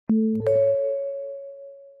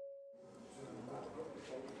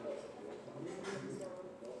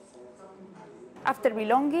After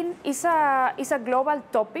belonging is a global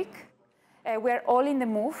topic. We're all in the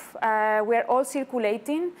move. We're all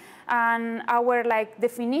circulating, and our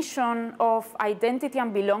definition of identity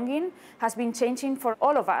and belonging has been changing for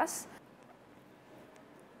all of us.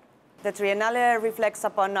 The Triennale reflects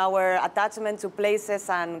upon our attachment to places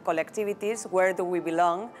and collectivities, where do we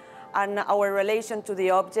belong, and our relation to the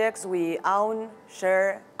objects we own,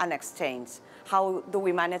 share, and exchange. How do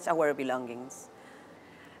we manage our belongings?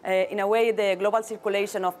 In a way, the global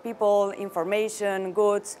circulation of people, information,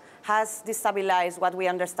 goods has destabilized what we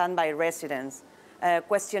understand by residence,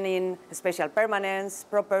 questioning spatial permanence,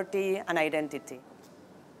 property, and identity.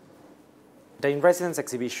 The in-residence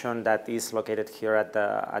exhibition that is located here at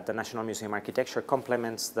the National Museum of Architecture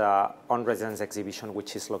complements the on-residence exhibition,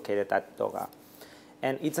 which is located at Doga.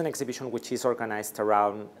 And it's an exhibition which is organized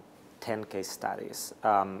around 10 case studies.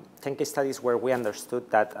 10 case studies where we understood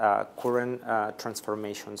that current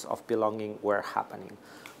transformations of belonging were happening,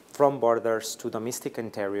 from borders to domestic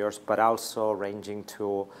interiors, but also ranging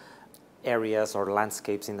to areas or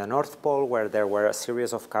landscapes in the North Pole, where there were a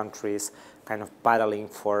series of countries kind of battling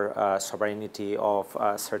for sovereignty of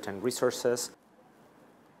certain resources.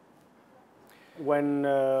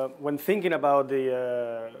 When thinking about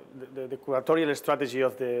the curatorial strategy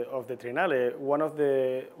of the Triennale, one of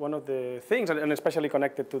the things, and especially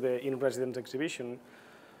connected to the in-residence exhibition,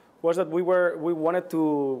 was that we wanted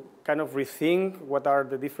to kind of rethink what are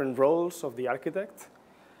the different roles of the architect.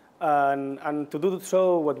 And to do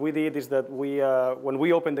so, what we did is that when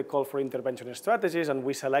we opened the call for intervention strategies and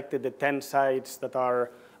we selected the 10 sites that are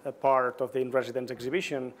a part of the in-residence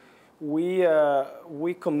exhibition, we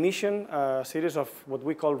commissioned a series of what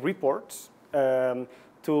we call reports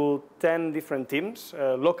to 10 different teams,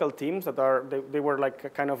 local teams that they were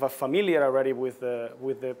like kind of familiar already with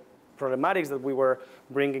the problematics that we were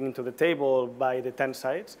bringing into the table by the 10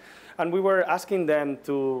 sites. And we were asking them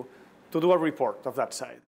to do a report of that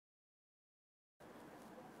site.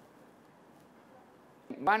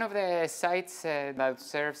 One of the sites that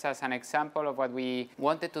serves as an example of what we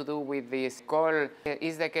wanted to do with this call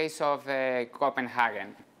is the case of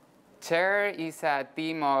Copenhagen. CHAIR is a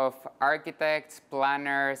team of architects,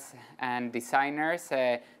 planners, and designers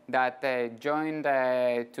that joined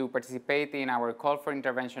to participate in our call for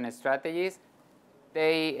intervention strategies.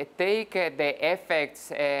 They take the effects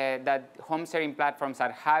that home sharing platforms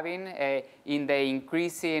are having in the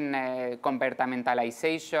increasing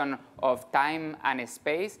compartmentalization of time and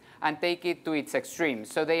space and take it to its extreme.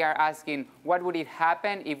 So they are asking, what would it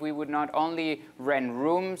happen if we would not only rent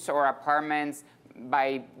rooms or apartments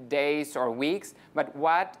by days or weeks, but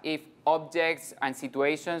what if objects and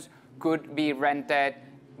situations could be rented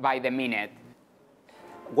by the minute?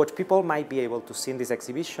 What people might be able to see in this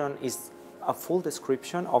exhibition is a full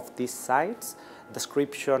description of these sites,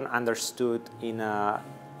 description understood in a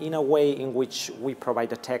way in which we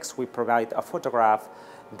provide a text, we provide a photograph,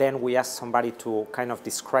 then we ask somebody to kind of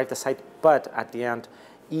describe the site, but at the end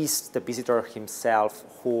is the visitor himself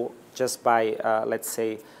who just by, let's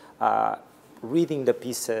say, reading the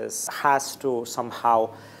pieces has to somehow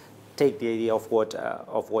take the idea of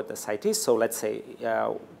what the site is. So let's say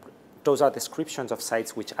those are descriptions of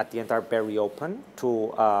sites which at the end are very open to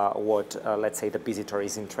what, let's say, the visitor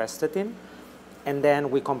is interested in. And then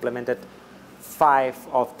we complemented 5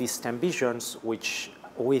 of these 10 visions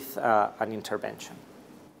with an intervention.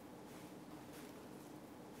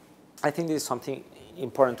 I think this is something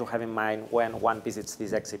important to have in mind when one visits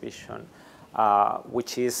this exhibition,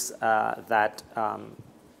 which is that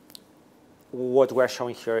what we're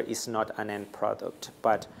showing here is not an end product,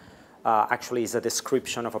 but actually is a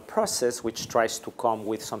description of a process which tries to come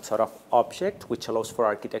with some sort of object which allows for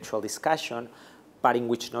architectural discussion, but in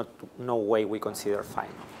which no way we consider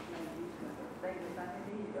final.